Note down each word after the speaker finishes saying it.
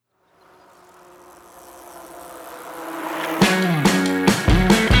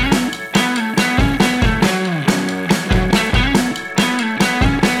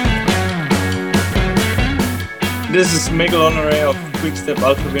this is Mikkel Honoré of Quickstep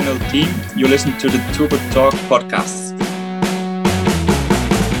Alpha Vinyl team. You listen to the Turbo Talk podcast.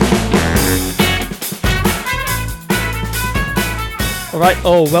 Alright,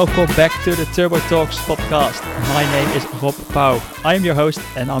 welcome back to the Turbo Talks podcast. My name is Rob Pauw. I am your host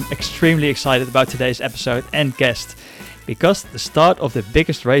and I'm extremely excited about today's episode and guest. Because the start of the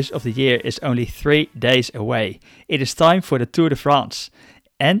biggest race of the year is only 3 days away. It is time for the Tour de France.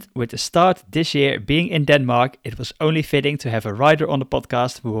 And with the start this year being in Denmark, it was only fitting to have a rider on the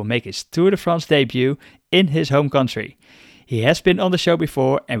podcast who will make his Tour de France debut in his home country. He has been on the show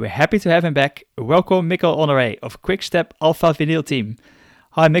before and we're happy to have him back. Welcome Mikkel Honoré of Quickstep Alpha Vinyl team.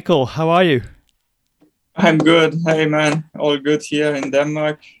 Hi Mikkel, how are you? I'm good. Hey man, all good here in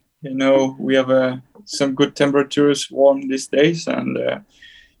Denmark. You know, we have some good temperatures, warm these days, and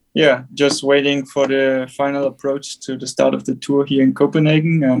just waiting for the final approach to the start of the tour here in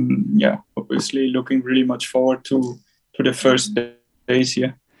Copenhagen. And obviously looking really much forward to the first days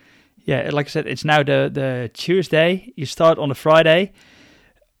here. Yeah, like I said, it's now the Tuesday. You start on a Friday.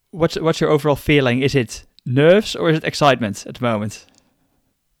 What's your overall feeling? Is it nerves or is it excitement at the moment?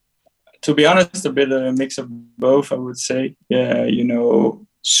 To be honest, a bit of a mix of both, I would say. Yeah, you know,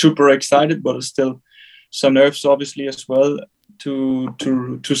 super excited, but still some nerves, obviously, as well.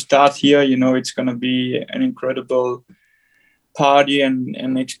 To start here, you know, it's gonna be an incredible party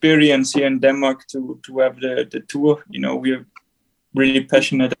and experience here in Denmark to have the tour. You know, we're really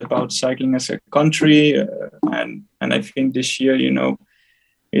passionate about cycling as a country, and I think this year, you know,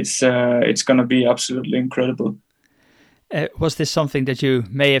 it's gonna be absolutely incredible. Was this something that you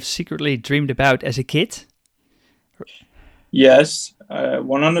may have secretly dreamed about as a kid? Yes,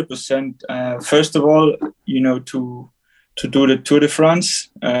 100%. First of all, you know, to do the Tour de France,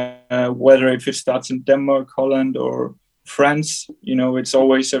 whether if it starts in Denmark, Holland, or France, you know, it's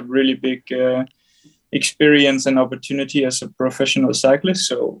always a really big experience and opportunity as a professional cyclist.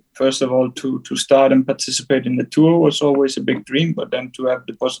 So first of all, to start and participate in the tour was always a big dream, but then to have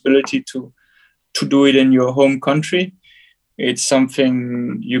the possibility to do it in your home country, it's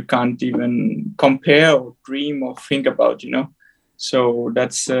something you can't even compare or dream or think about, you know. So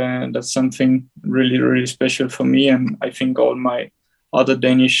that's something really, really special for me, and I think all my other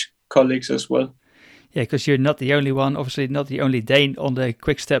Danish colleagues as well. Yeah, because you're not the only one, obviously not the only Dane on the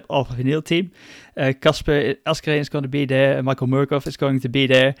Quickstep Alpha Vinyl team. Kasper Asgreen is going to be there, Michael Murkoff is going to be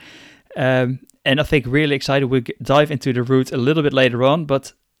there. And I think really excited, we'll dive into the route a little bit later on,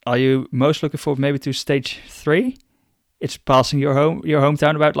 but are you most looking forward maybe to stage 3? It's passing your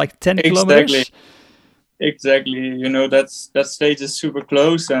hometown about like 10 kilometers. Exactly. You know, that stage is super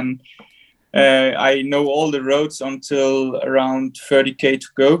close, and I know all the roads until around 30k to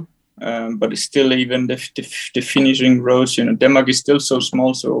go. But it's still even the finishing roads. You know, Denmark is still so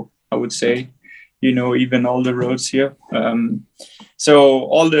small, so I would say, you know, even all the roads here. So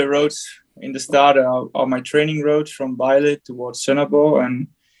all the roads in the start are my training roads from Vejle towards Sønderborg, and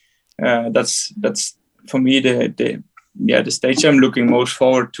that's for me the stage I'm looking most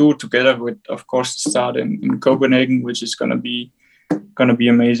forward to, together with, of course, the start in Copenhagen, which is gonna be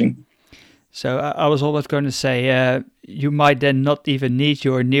amazing. So I was always going to say you might then not even need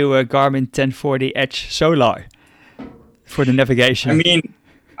your new Garmin 1040 Edge Solar for the navigation.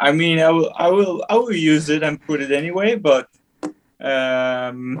 I mean, I will use it and put it anyway, but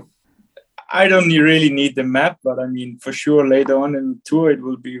I don't really need the map. But I mean, for sure, later on in the tour, it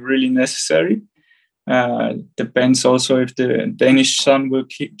will be really necessary. Depends also if the Danish sun will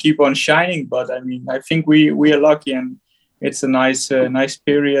keep on shining, but I mean, I think we are lucky, and it's a nice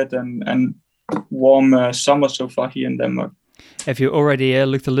period and warm summer so far here in Denmark. Have you already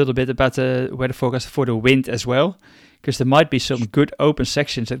looked a little bit about the weather forecast for the wind as well? Because there might be some good open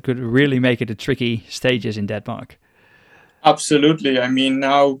sections that could really make it a tricky stages in Denmark. Absolutely. I mean,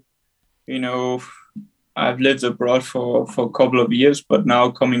 now, you know, I've lived abroad for a couple of years, but now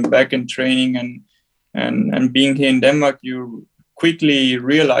coming back and training and being here in Denmark, you quickly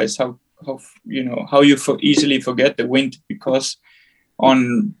realize how you easily forget the wind, because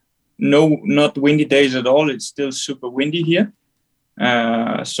on not windy days at all, it's still super windy here.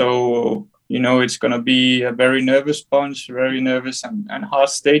 So, you know, it's going to be a very nervous bunch, very nervous and hard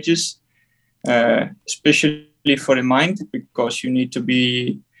stages, especially for the mind, because you need to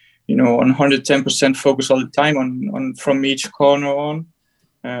be, you know, 110% focus all the time on from each corner on.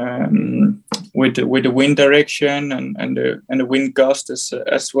 With the wind direction and the wind gust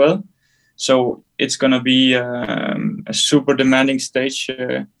as well. So it's gonna be a super demanding stage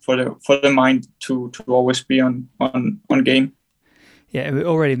for the mind to always be on game. Yeah, and we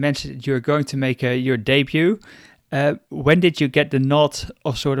already mentioned you're going to make your debut. When did you get the nod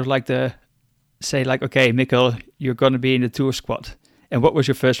of sort of like the say like, okay, Mikkel, you're going to be in the tour squad? And what was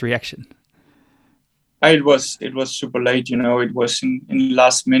your first reaction? It was super late, it was in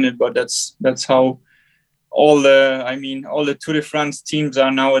last minute, but that's how all the Tour de France teams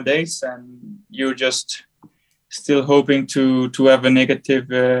are nowadays, and you're just still hoping to have a negative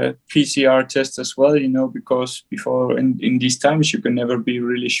PCR test as well, because before in these times you can never be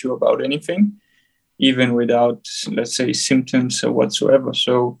really sure about anything, even without, let's say, symptoms or whatsoever.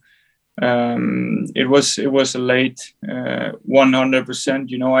 So it was a late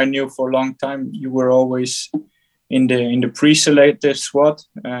 100%. I knew for a long time you were always in the pre-selected squad,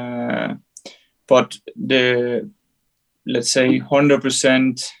 but the, let's say,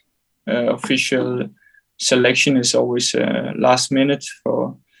 100% official selection is always last minute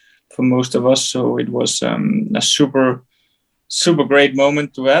for most of us. So it was a super great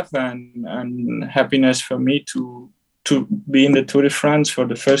moment to have, and happiness for me to be in the Tour de France for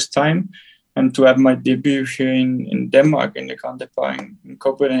the first time, and to have my debut here in Denmark in the Grand Depart in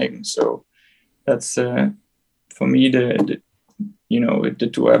Copenhagen. So that's for me the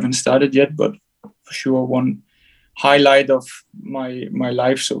tour haven't started yet, but for sure one highlight of my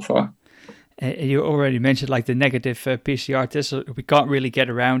life so far. You already mentioned like the negative PCR test, so we can't really get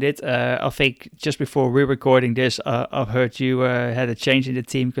around it. I think just before we're recording this, I've heard you had a change in the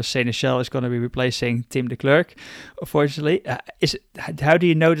team because Sénéchal is going to be replacing Tim de Klerk, unfortunately. How do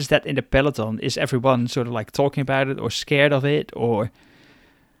you notice that in the peloton? Is everyone sort of like talking about it or scared of it, or?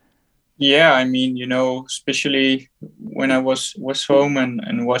 Yeah, especially when I was home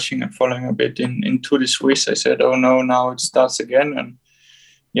and watching and following a bit in Tour de Suisse, I said, oh no, now it starts again. And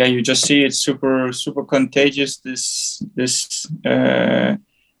yeah, you just see it's super contagious, this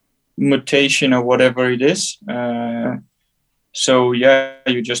mutation or whatever it is. So yeah,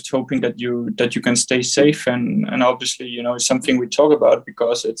 you're just hoping that you can stay safe, and obviously it's something we talk about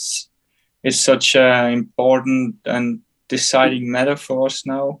because it's such an important and deciding matter for us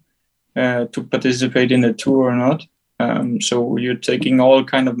now to participate in the tour or not. So you're taking all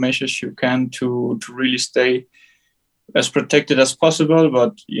kind of measures you can to really stay as protected as possible,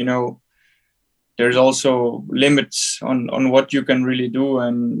 but there's also limits on what you can really do,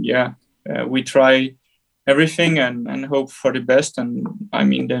 and we try everything and hope for the best, and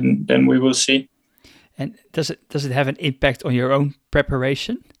then we will see. And does it have an impact on your own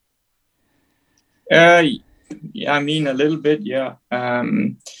preparation? Yeah, a little bit, yeah.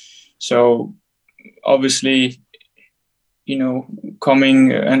 So obviously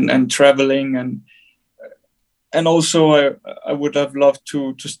coming and traveling, and also I would have loved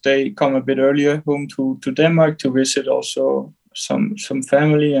to come a bit earlier home to Denmark to visit also some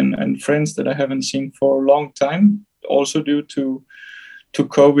family and friends that I haven't seen for a long time. Also due to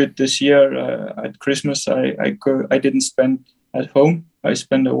COVID this year, at Christmas I didn't spend at home. I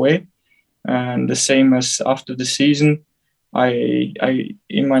spent away, and the same as after the season. I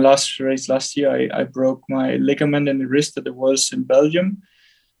in my last race last year I broke my ligament in the wrist at the Worlds in Belgium,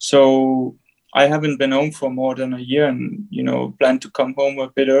 so I haven't been home for more than a year, and plan to come home a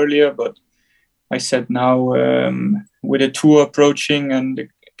bit earlier. But I said now, with the tour approaching and the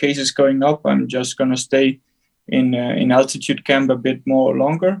cases going up, I'm just gonna stay in altitude camp a bit more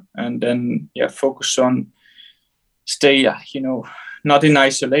longer, and then focus on stay not in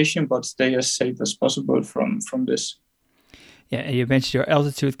isolation, but stay as safe as possible from this. Yeah, you mentioned your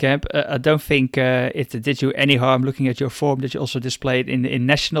altitude camp. I don't think it did you any harm looking at your form that you also displayed in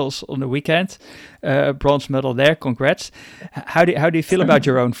nationals on the weekend. Bronze medal there, congrats. How do you feel about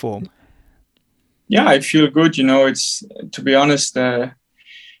your own form? Yeah, I feel good. It's, to be honest,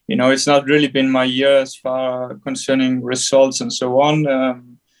 it's not really been my year as far concerning results and so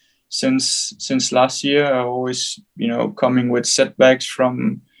on. Since last year, I always coming with setbacks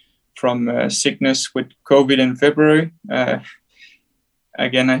from sickness with COVID in February.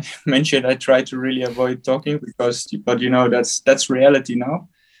 Again, I mentioned I try to really avoid talking but that's reality now.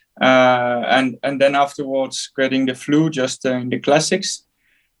 And then afterwards getting the flu just in the classics.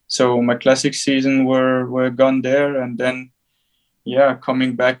 So my classic season were gone there, and then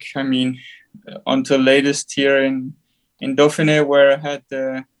coming back. Until latest here in Dauphiné, where I had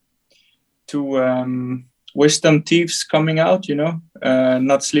two wisdom teeth coming out.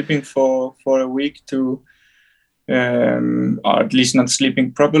 Not sleeping for a week or at least not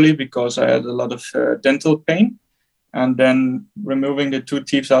sleeping properly because I had a lot of dental pain, and then removing the two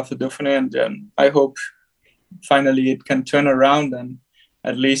teeth after Dauphiné, and then I hope finally it can turn around, and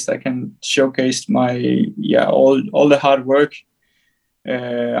at least I can showcase my all the hard work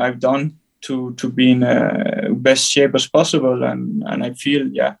I've done to be in best shape as possible, and I feel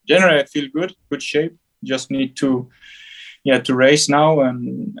generally I feel good shape. Just need to race now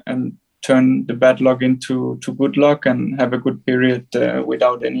and turn the bad luck into good luck and have a good period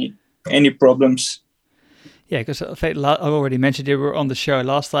without any problems. Yeah, because I already mentioned you were on the show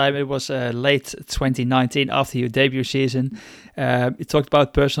last time. It was late 2019 after your debut season. You talked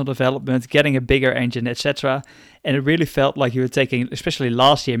about personal development, getting a bigger engine, etc. And it really felt like you were taking, especially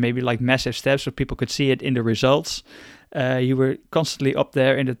last year, maybe like massive steps so people could see it in the results. You were constantly up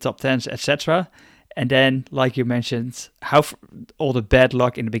there in the top 10s, etc. And then, like you mentioned, all the bad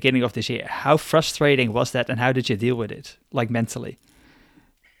luck in the beginning of this year. How frustrating was that, and how did you deal with it, like mentally?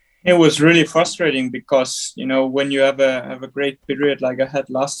 It was really frustrating because, when you have a great period like I had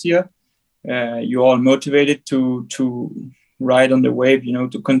last year, you're all motivated to ride on the wave,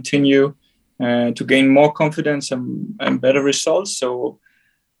 to continue, to gain more confidence and better results. So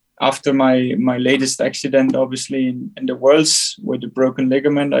after my latest accident, obviously in the Worlds with the broken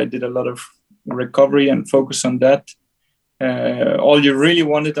ligament, I did a lot of recovery and focus on that. All you really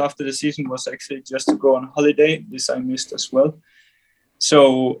wanted after the season was actually just to go on holiday. This I missed as well.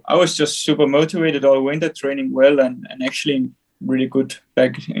 So I was just super motivated all winter, training well, and actually really good,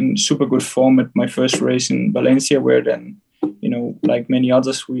 back in super good form at my first race in Valencia, where then, like many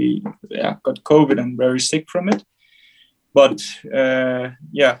others, we got COVID and very sick from it. But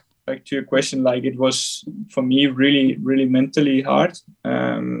back to your question, like it was for me really, really mentally hard.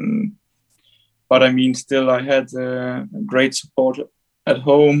 But I mean, still I had great support at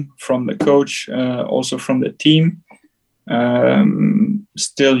home from the coach, also from the team.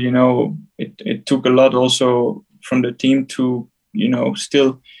 Still, it took a lot also from the team to,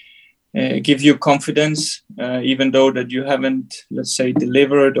 still give you confidence, even though that you haven't, let's say,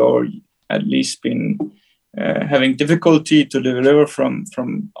 delivered or at least been having difficulty to deliver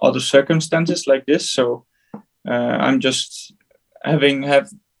from other circumstances like this. So I'm just have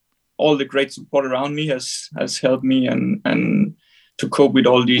all the great support around me has helped me and to cope with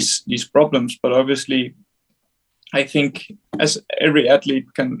all these problems. But obviously, I think as every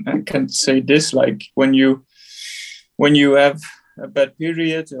athlete can say this, like when you have a bad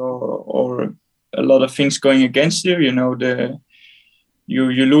period or a lot of things going against you,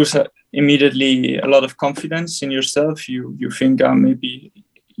 you lose immediately a lot of confidence in yourself. You think maybe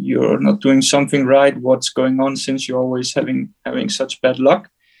you're not doing something right. What's going on since you're always having such bad luck?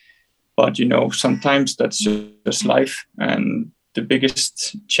 But sometimes that's just life, and the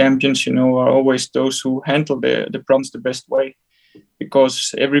biggest champions, are always those who handle the problems the best way,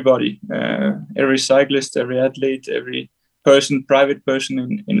 because everybody, every cyclist, every athlete, every person, private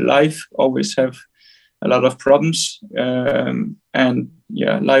person in life always have a lot of problems.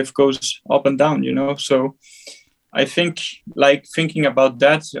 Life goes up and down, So I think like thinking about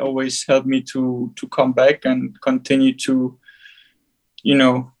that always helped me to come back and continue to,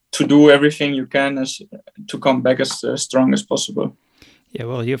 to do everything you can to come back as strong as possible. Yeah,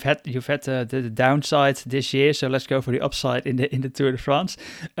 well, you've had the downside this year, so let's go for the upside in the Tour de France.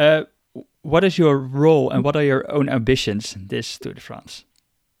 What is your role and what are your own ambitions in this Tour de France?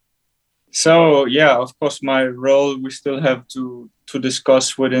 So of course, my role we still have to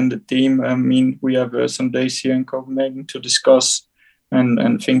discuss within the team. I mean, we have some days here in Copenhagen to discuss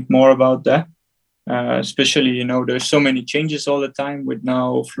and think more about that. Especially, there's so many changes all the time with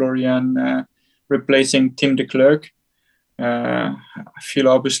now Florian replacing Tim de Klerk. I feel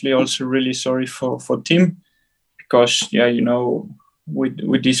obviously also really sorry for Tim, because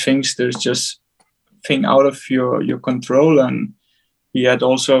with these things there's just thing out of your control, and he had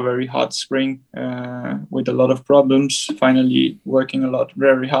also a very hard spring with a lot of problems, finally working a lot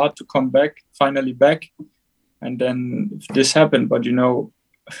very hard to come finally back, and then this happened. But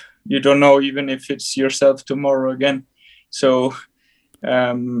you don't know even if it's yourself tomorrow again. So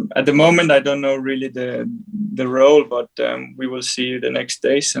at the moment, I don't know really the role, but we will see the next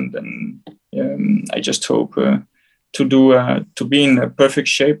days, and then I just hope to be in a perfect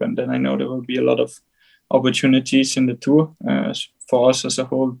shape, and then I know there will be a lot of opportunities in the Tour for us as a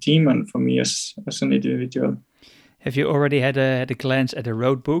whole team and for me as an individual. Have you already had a glance at the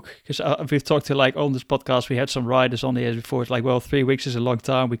road book? Because we've talked to on this podcast, we had some riders on here before. It's like, well, 3 weeks is a long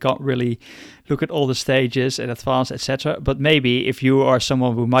time. We can't really look at all the stages in advance, etc. But maybe if you are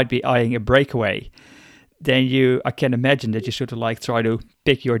someone who might be eyeing a breakaway, then I can imagine that you sort of try to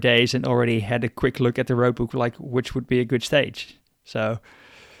pick your days and already had a quick look at the road book, which would be a good stage. So,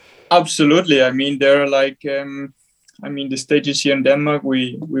 absolutely. I mean, there are the stages here in Denmark,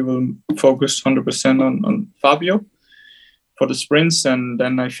 we will focus 100% on Fabio for the sprints. And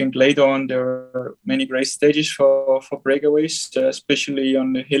then I think later on, there are many great stages for breakaways, especially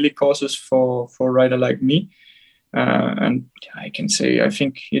on the hilly courses for a rider like me. And I can say I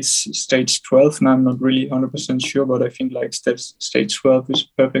think it's stage 12, and I'm not really 100% sure, but I think like stage 12 is a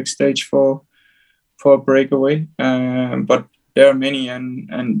perfect stage for a breakaway. But there are many,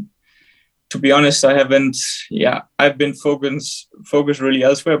 and to be honest, I haven't. Yeah, I've been focused really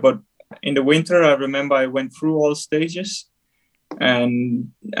elsewhere. But in the winter, I remember I went through all stages,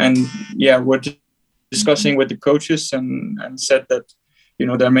 and yeah, we're discussing with the coaches and said that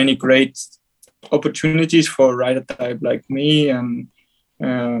there are many great opportunities for a rider type like me, and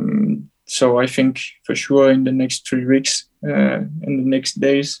so I think for sure in the next 3 weeks, in the next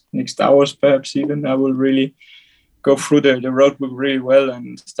days, next hours, perhaps even, I will really go through the road book really well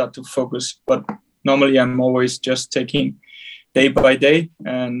and start to focus. But normally I'm always just taking day by day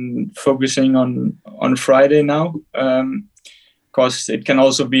and focusing on Friday now, because it can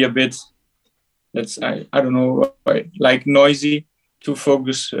also be a bit, I don't know, like noisy to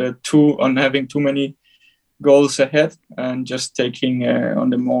focus on having too many goals ahead and just taking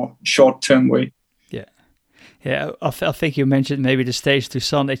on the more short-term way. Yeah, I think you mentioned maybe the stage to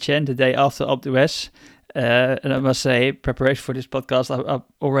Saint-Etienne the day after Alpe d'Huez. And I must say, preparation for this podcast, I've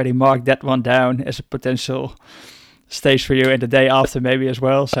already marked that one down as a potential stage for you, and the day after maybe as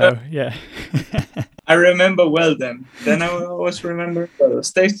well. So, yeah. I remember well then. Then I always remember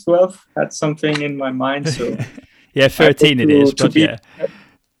stage 12 had something in my mind. So yeah, 13 it is, but yeah.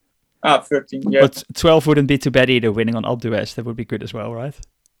 13, yeah. But 12 wouldn't be too bad either, winning on Alpe d'Huez. That would be good as well, right?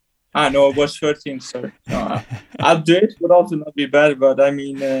 No, it was 13, sorry. No, Alpe d'Huez would also not be bad, but I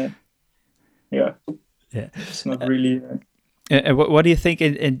mean, yeah, it's not really... And what do you think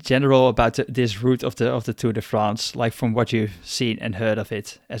in general about this route of the Tour de France, like from what you've seen and heard of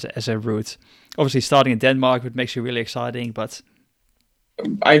it as a route? Obviously starting in Denmark, which makes you really exciting, but...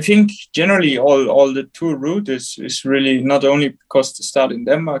 I think generally all the Tour route is really not only because to start in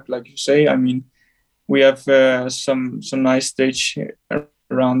Denmark, like you say. I mean, we have some nice stage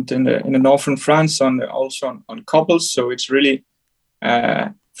around in the northern France also on couples. So it's really,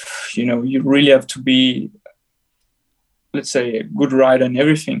 you really have to be, let's say, a good rider and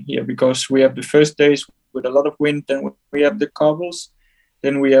everything here, because we have the first days with a lot of wind, then we have the cobbles,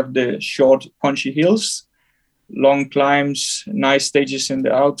 then we have the short punchy hills, long climbs, nice stages in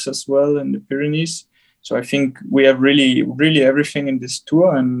the Alps as well, and the Pyrenees. So I think we have really, really everything in this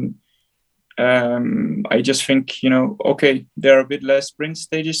tour. And I just think, okay, there are a bit less sprint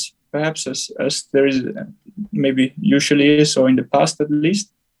stages, perhaps, as there is maybe usually is, or in the past at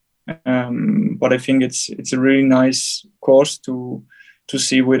least. But I think it's a really nice course to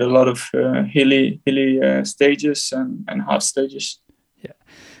see with a lot of hilly stages and hard stages. Yeah,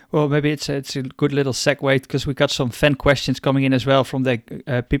 well, maybe it's a good little segue, because we got some fan questions coming in as well from the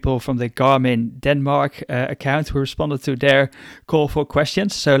people from the Garmin Denmark account who responded to their call for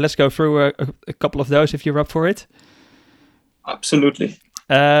questions. So let's go through a couple of those if you're up for it. Absolutely.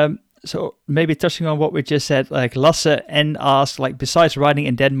 So maybe touching on what we just said, like Lasse N asked, like, besides riding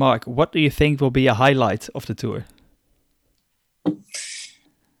in Denmark, what do you think will be a highlight of the tour?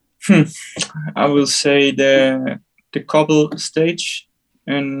 I will say the cobble stage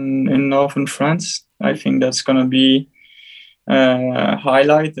in northern France. I think that's going to be a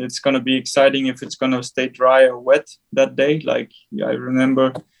highlight. It's going to be exciting if it's going to stay dry or wet that day. Like, I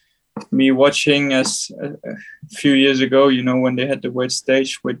remember me watching as a few years ago, when they had the wet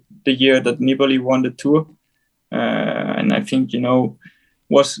stage with the year that Nibali won the Tour. And I think,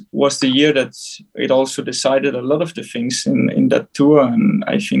 was the year that it also decided a lot of the things in that Tour. And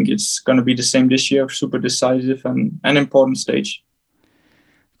I think it's going to be the same this year, super decisive and an important stage.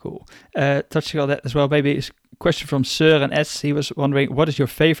 Cool. Touching on that as well, maybe a question from Søren S. He was wondering, what is your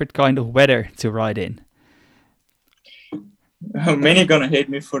favorite kind of weather to ride in? Many gonna hate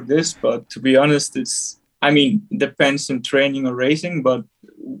me for this, but to be honest, depends on training or racing, but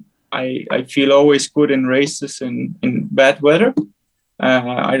I feel always good in races in bad weather.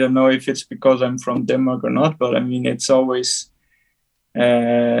 I don't know if it's because I'm from Denmark or not, but it's always,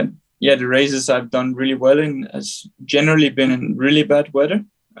 the races I've done really well in has generally been in really bad weather.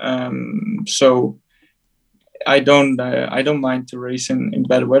 So I don't mind to race in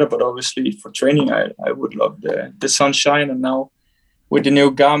bad weather, but obviously for training, I would love the sunshine. And now with the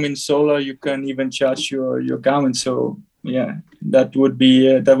new Garmin Solar, you can even charge your Garmin. So yeah, that would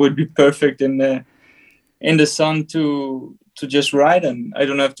be perfect in the sun to just ride, and I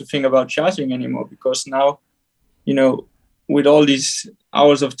don't have to think about charging anymore, because now, with all these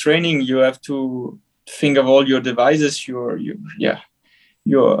hours of training, you have to think of all your devices, your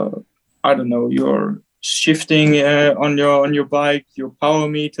shifting on your bike, your power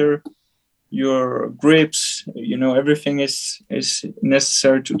meter, your grips, everything is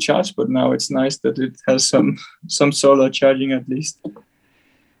necessary to charge. But now it's nice that it has some solar charging at least.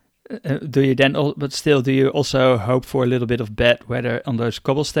 Do you also hope for a little bit of bad weather on those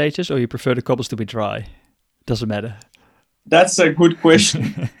cobble stages, or you prefer the cobbles to be dry? Doesn't matter. That's a good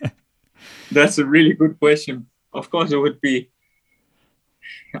question. That's a really good question. Of course, it would be,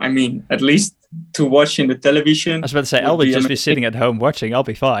 at least to watch in the television. I was about to say, I'll just be sitting at home watching. I'll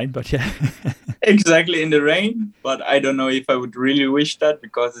be fine, but yeah. Exactly, in the rain. But I don't know if I would really wish that,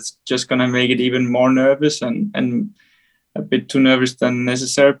 because it's just going to make it even more nervous and a bit too nervous than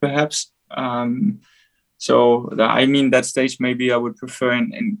necessary, perhaps. That stage maybe I would prefer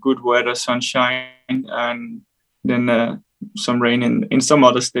in good weather, sunshine, and then some rain in some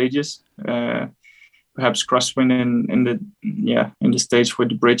other stages. Perhaps crosswind in the stage with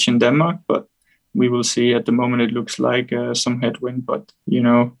the bridge in Denmark, but we will see. At the moment, it looks like some headwind, but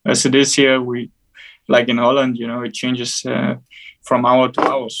as it is here, we like in Holland, it changes from hour to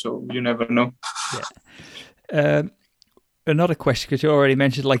hour, so you never know. Yeah. Another question, because you already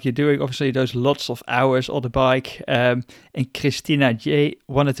mentioned, like, you're doing obviously those lots of hours on the bike. And Christina J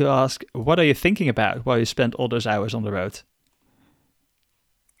wanted to ask, what are you thinking about while you spend all those hours on the road?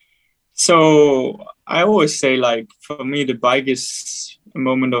 So I always say, like, for me, the bike is a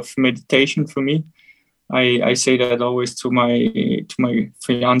moment of meditation for me. I say that always to my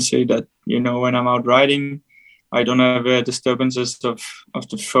fiance, that when I'm out riding, I don't have disturbances of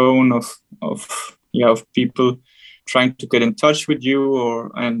the phone, of people trying to get in touch with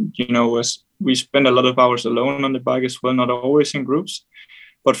you, as we spend a lot of hours alone on the bike as well, not always in groups.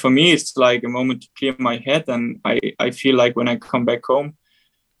 But for me, it's like a moment to clear my head, and I feel like when I come back home,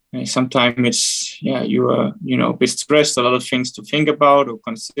 sometimes it's you are a bit stressed, a lot of things to think about or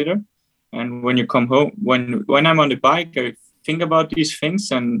consider. And when you come home, when I'm on the bike, I think about these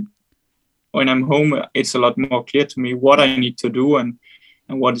things, and when I'm home, it's a lot more clear to me what I need to do and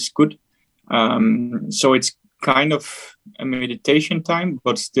what is good. So it's kind of a meditation time,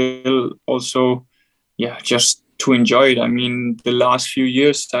 but still also, just to enjoy it. The last few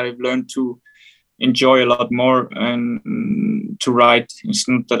years, I've learned to enjoy a lot more and to ride. It's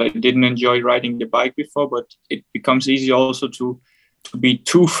not that I didn't enjoy riding the bike before, but it becomes easy also to be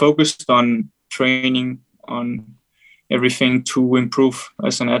too focused on training, on everything to improve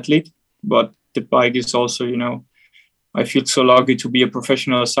as an athlete. But the bike is also, I feel so lucky to be a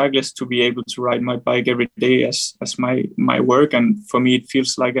professional cyclist, to be able to ride my bike every day as my work. And for me, it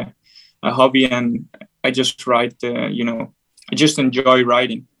feels like a hobby, and I just ride, I just enjoy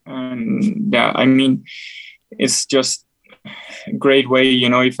riding. And it's just a great way,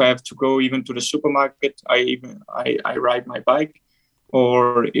 if I have to go even to the supermarket, I ride my bike.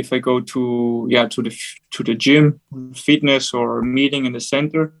 Or if I go to the gym, fitness, or meeting in the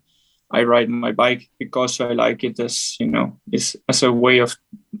center, I ride my bike, because I like it as as a way of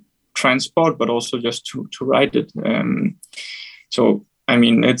transport, but also just to ride it.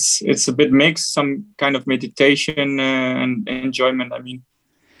 It's a bit mixed, some kind of meditation and enjoyment.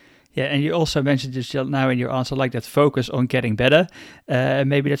 Yeah, and you also mentioned just now in your answer, like, that focus on getting better.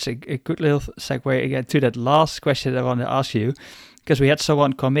 Maybe that's a good little segue again to that last question that I want to ask you, because we had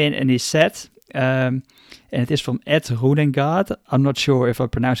someone come in and he said, and it is from Ed Roenengaard. I'm not sure if I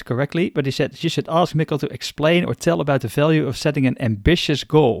pronounced it correctly, but he said, you should ask Mikkel to explain or tell about the value of setting an ambitious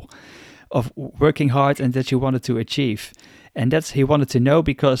goal, of working hard and that you wanted to achieve. And that's, he wanted to know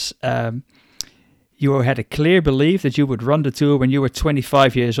because you had a clear belief that you would run the tour when you were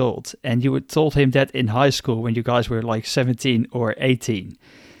 25 years old. And you had told him that in high school when you guys were like 17 or 18.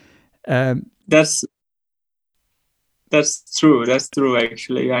 That's true. That's true,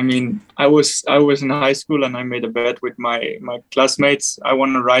 actually. I was in high school, and I made a bet with my classmates. I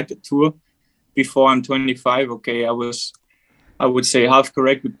want to ride the tour before I'm 25. Okay, I would say half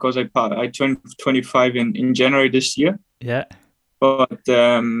correct, because I turned 25 in January this year. Yeah. But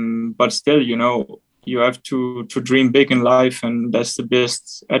still, you have to dream big in life, and that's the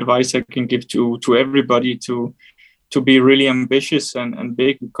best advice I can give to everybody, to be really ambitious and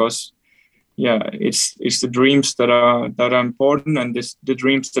big, because it's the dreams that are important, and the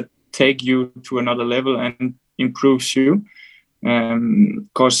dreams that take you to another level and improves you.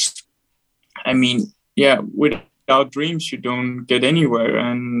 Because without dreams you don't get anywhere,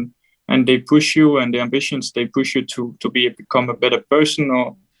 and they push you, and the ambitions, they push you to become a better person,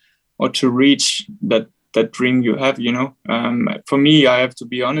 or to reach that dream you have. For me, I have to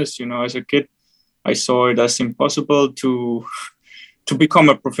be honest, as a kid, I saw it as impossible to become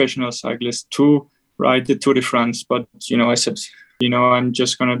a professional cyclist, to ride the Tour de France. But, I said, I'm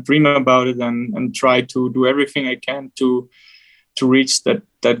just going to dream about it and try to do everything I can to reach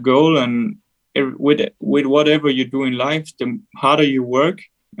that goal. And with whatever you do in life, the harder you work,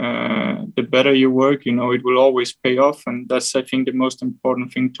 the better you work. You know, it will always pay off, and that's, I think, the most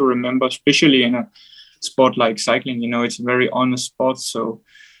important thing to remember, especially in a sport like cycling. You know, it's a very honest sport, so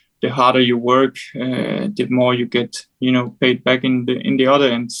the harder you work, the more you get, you know, paid back in the other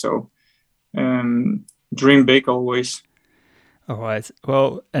end. So dream big always. All right.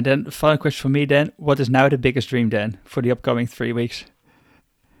 Well, and then the final question for me then, what is now the biggest dream then for the upcoming 3 weeks?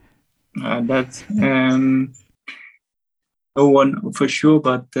 That's no one for sure,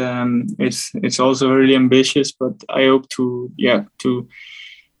 but it's also really ambitious. But I hope to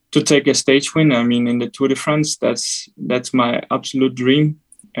take a stage win. I mean, in the Tour de France, that's my absolute dream.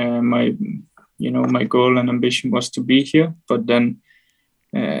 My goal and ambition was to be here. But then,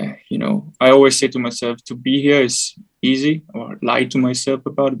 I always say to myself, to be here is easy, or lie to myself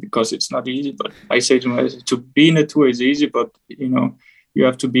about it because it's not easy. But I say to myself, to be in the Tour is easy, but you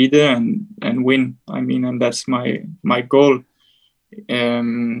have to be there and win. I mean, and that's my goal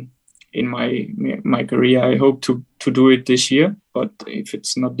in my career. I hope to do it this year, but if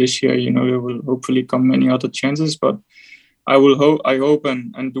it's not this year, there will hopefully come many other chances. But I hope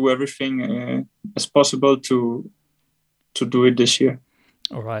and do everything as possible to do it this year.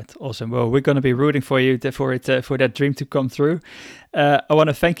 All right, awesome. Well, we're going to be rooting for you for that dream to come through. I want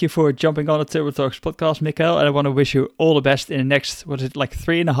to thank you for jumping on the Turbo Talks podcast, Mikkel, and I want to wish you all the best in the next,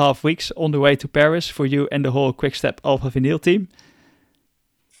 3.5 weeks on the way to Paris for you and the whole Quickstep Alpha Vinyl team.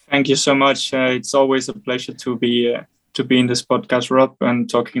 Thank you so much. It's always a pleasure to be in this podcast, Rob, and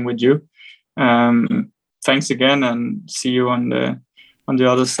talking with you. Thanks again, and see you on the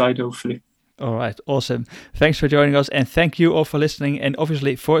other side, hopefully. All right, awesome. Thanks for joining us, and thank you all for listening, and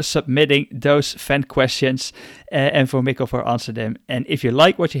obviously for submitting those fan questions, and for Mikkel for answering them. And if you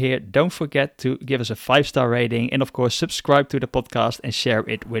like what you hear, don't forget to give us a 5-star rating, and of course subscribe to the podcast and share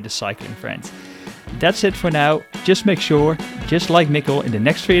it with a cycling friend. That's it for now. Just make sure, just like Mikkel, in the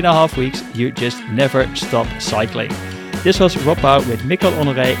next 3.5 weeks, you just never stop cycling. This was Rob Pauw with Mikkel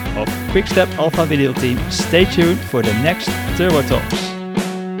Honoré of Quickstep Alpha Vinyl team. Stay tuned for the next Turbo Talks.